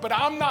all lords, but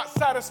I'm not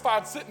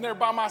satisfied sitting there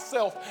by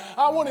myself.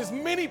 I want as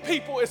many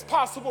people as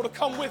possible to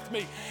come with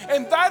me.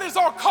 And that is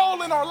our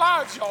call in our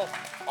lives, y'all.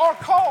 Our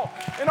call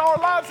in our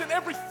lives. And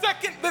every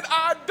second that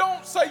I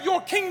don't say,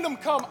 your kingdom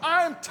come,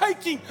 I am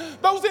taking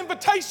those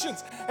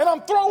invitations and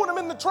I'm throwing them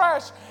in the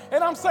trash.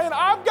 And I'm saying,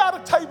 I've got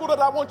a table that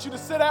I want you to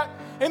sit at.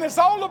 And it's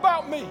all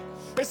about me.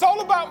 It's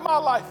all about my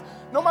life.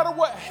 No matter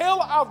what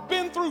hell I've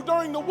been through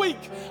during the week,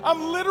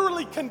 I'm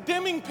literally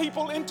condemning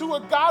people into a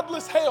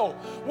godless hell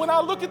when I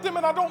look at them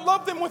and I don't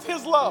love them with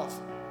his love.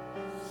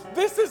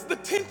 This is the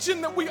tension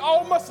that we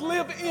all must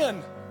live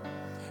in.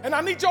 And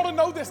I need y'all to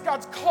know this.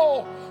 God's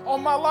call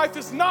on my life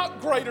is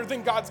not greater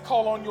than God's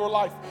call on your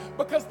life.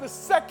 Because the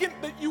second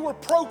that you were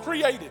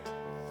procreated,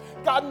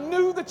 God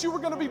knew that you were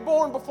going to be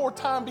born before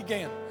time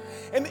began.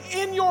 And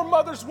in your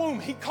mother's womb,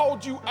 he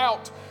called you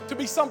out to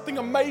be something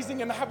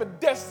amazing and have a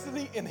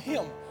destiny in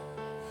him.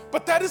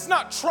 But that is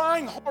not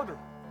trying harder.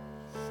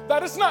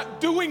 That is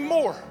not doing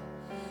more.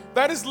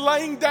 That is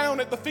laying down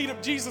at the feet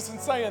of Jesus and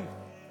saying,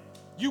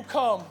 you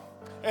come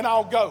and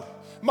I'll go.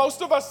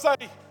 Most of us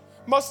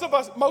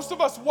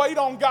wait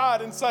on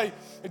God and say,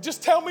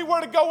 just tell me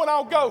where to go and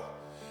I'll go.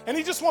 And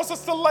he just wants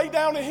us to lay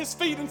down at his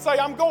feet and say,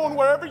 I'm going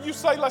wherever you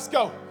say, let's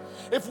go.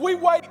 If we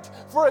wait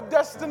for a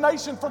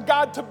destination for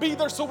God to be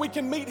there so we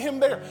can meet him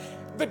there,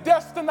 the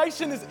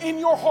destination is in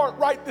your heart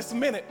right this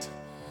minute.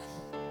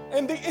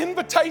 And the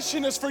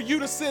invitation is for you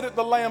to sit at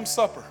the Lamb's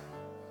Supper.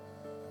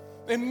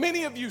 And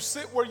many of you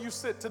sit where you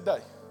sit today.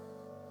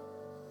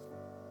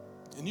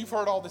 And you've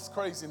heard all this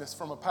craziness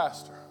from a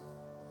pastor.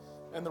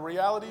 And the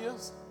reality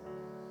is,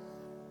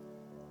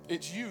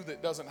 it's you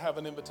that doesn't have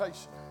an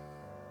invitation.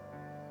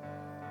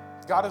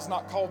 God has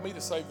not called me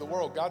to save the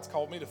world. God's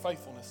called me to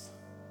faithfulness.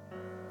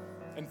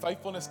 And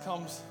faithfulness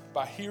comes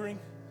by hearing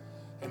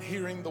and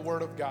hearing the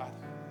word of God.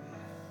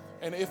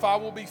 And if I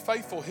will be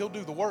faithful, he'll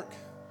do the work.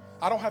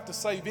 I don't have to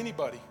save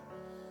anybody.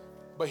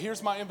 But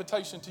here's my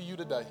invitation to you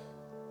today.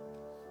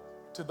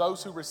 To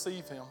those who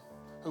receive him,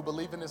 who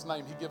believe in his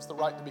name, he gives the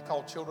right to be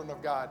called children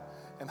of God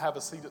and have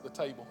a seat at the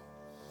table.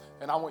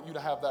 And I want you to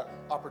have that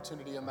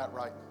opportunity and that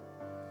right.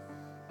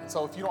 And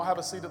so if you don't have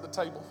a seat at the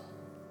table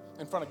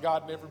in front of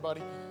God and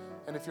everybody,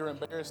 and if you're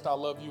embarrassed, I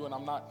love you, and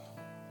I'm not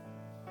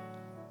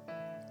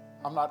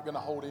going to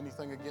hold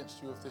anything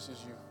against you if this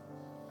is you.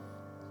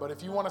 But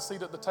if you want a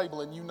seat at the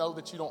table and you know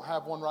that you don't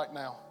have one right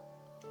now,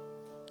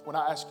 when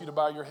I ask you to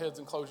bow your heads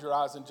and close your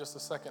eyes in just a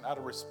second, out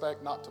of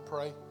respect, not to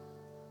pray,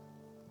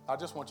 I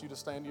just want you to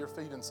stand to your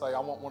feet and say, I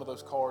want one of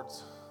those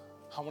cards.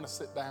 I want to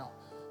sit down.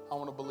 I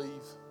want to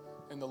believe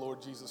in the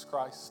Lord Jesus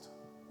Christ.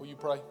 Will you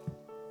pray?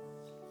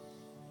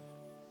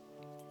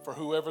 For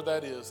whoever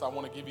that is, I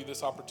want to give you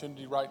this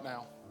opportunity right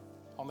now.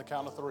 On the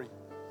count of 3,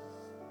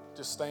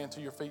 just stand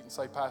to your feet and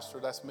say, Pastor,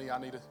 that's me.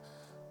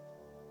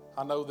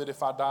 I know that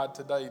if I died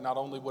today, not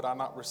only would I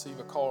not receive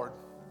a card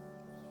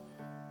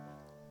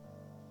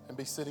and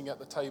be sitting at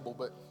the table,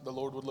 but the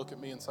Lord would look at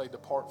me and say,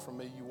 depart from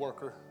me, you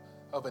worker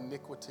of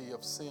iniquity,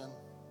 of sin.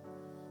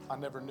 I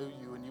never knew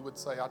you. And you would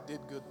say, I did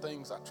good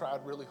things. I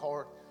tried really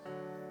hard.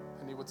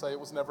 And he would say, it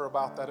was never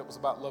about that. It was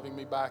about loving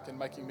me back and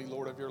making me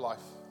Lord of your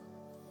life.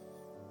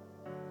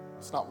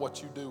 It's not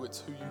what you do.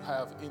 It's who you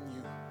have in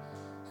you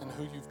and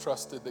who you've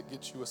trusted that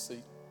gets you a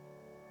seat.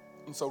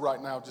 And so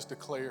right now, just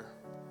declare,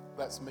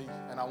 that's me,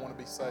 and I want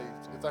to be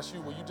saved. If that's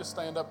you, will you just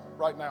stand up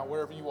right now,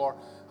 wherever you are?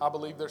 I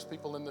believe there's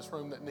people in this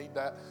room that need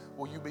that.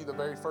 Will you be the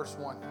very first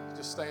one?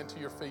 Just stand to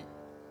your feet.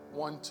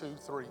 1, 2,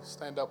 3.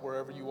 Stand up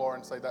wherever you are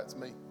and say, that's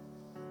me.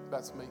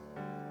 That's me.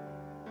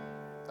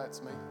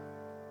 That's me.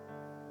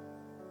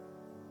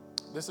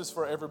 This is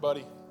for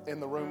everybody in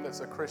the room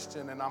that's a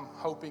Christian, and I'm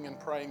hoping and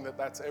praying that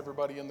that's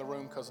everybody in the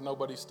room because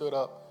nobody stood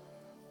up.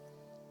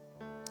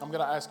 I'm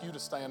going to ask you to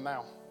stand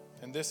now,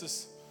 and this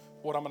is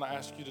what I'm going to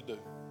ask you to do.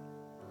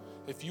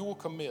 If you will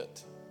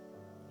commit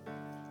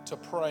to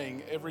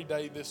praying every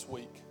day this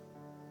week,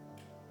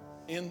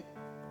 in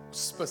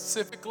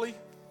specifically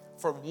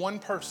for one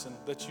person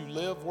that you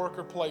live, work,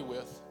 or play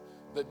with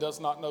that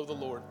does not know the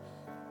Lord,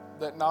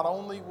 that not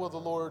only will the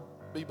Lord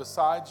be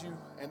beside you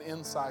and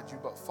inside you,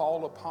 but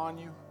fall upon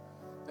you,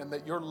 and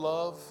that your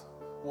love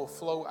will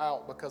flow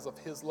out because of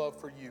his love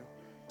for you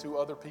to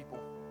other people,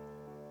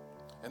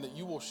 and that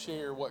you will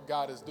share what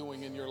God is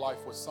doing in your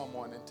life with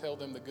someone and tell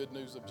them the good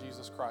news of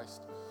Jesus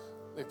Christ.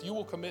 If you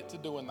will commit to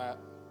doing that,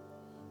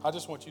 I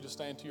just want you to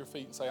stand to your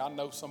feet and say, I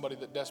know somebody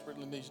that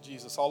desperately needs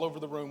Jesus. All over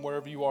the room,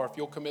 wherever you are, if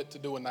you'll commit to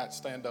doing that,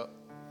 stand up.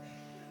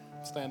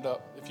 Stand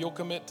up. If you'll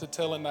commit to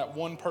telling that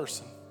one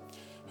person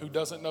who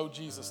doesn't know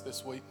Jesus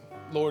this week,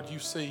 Lord, you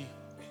see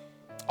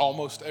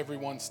almost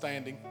everyone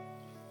standing.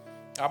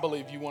 I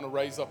believe you want to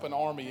raise up an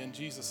army in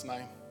Jesus'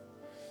 name.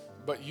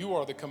 But you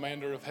are the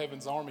commander of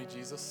heaven's army,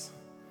 Jesus.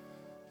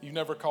 You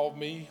never called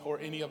me or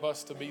any of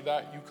us to be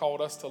that. You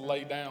called us to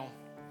lay down.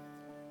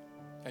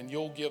 And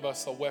you'll give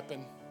us a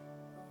weapon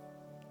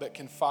that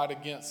can fight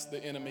against the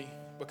enemy.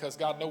 Because,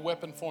 God, no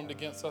weapon formed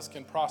against us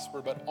can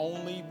prosper, but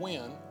only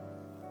when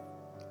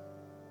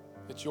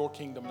it's your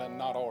kingdom and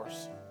not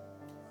ours.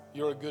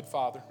 You're a good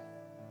Father.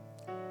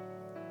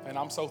 And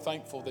I'm so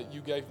thankful that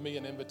you gave me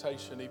an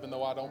invitation, even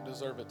though I don't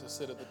deserve it, to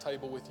sit at the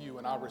table with you,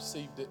 and I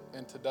received it.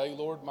 And today,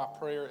 Lord, my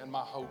prayer and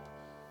my hope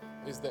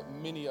is that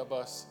many of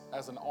us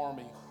as an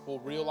army will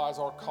realize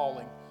our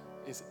calling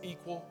is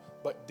equal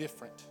but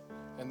different,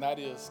 and that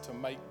is to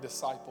make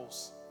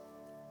disciples,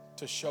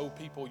 to show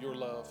people your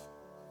love.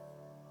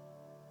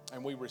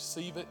 And we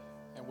receive it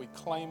and we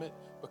claim it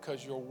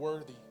because you're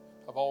worthy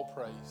of all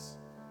praise.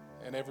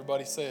 And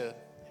everybody said,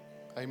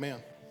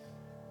 amen.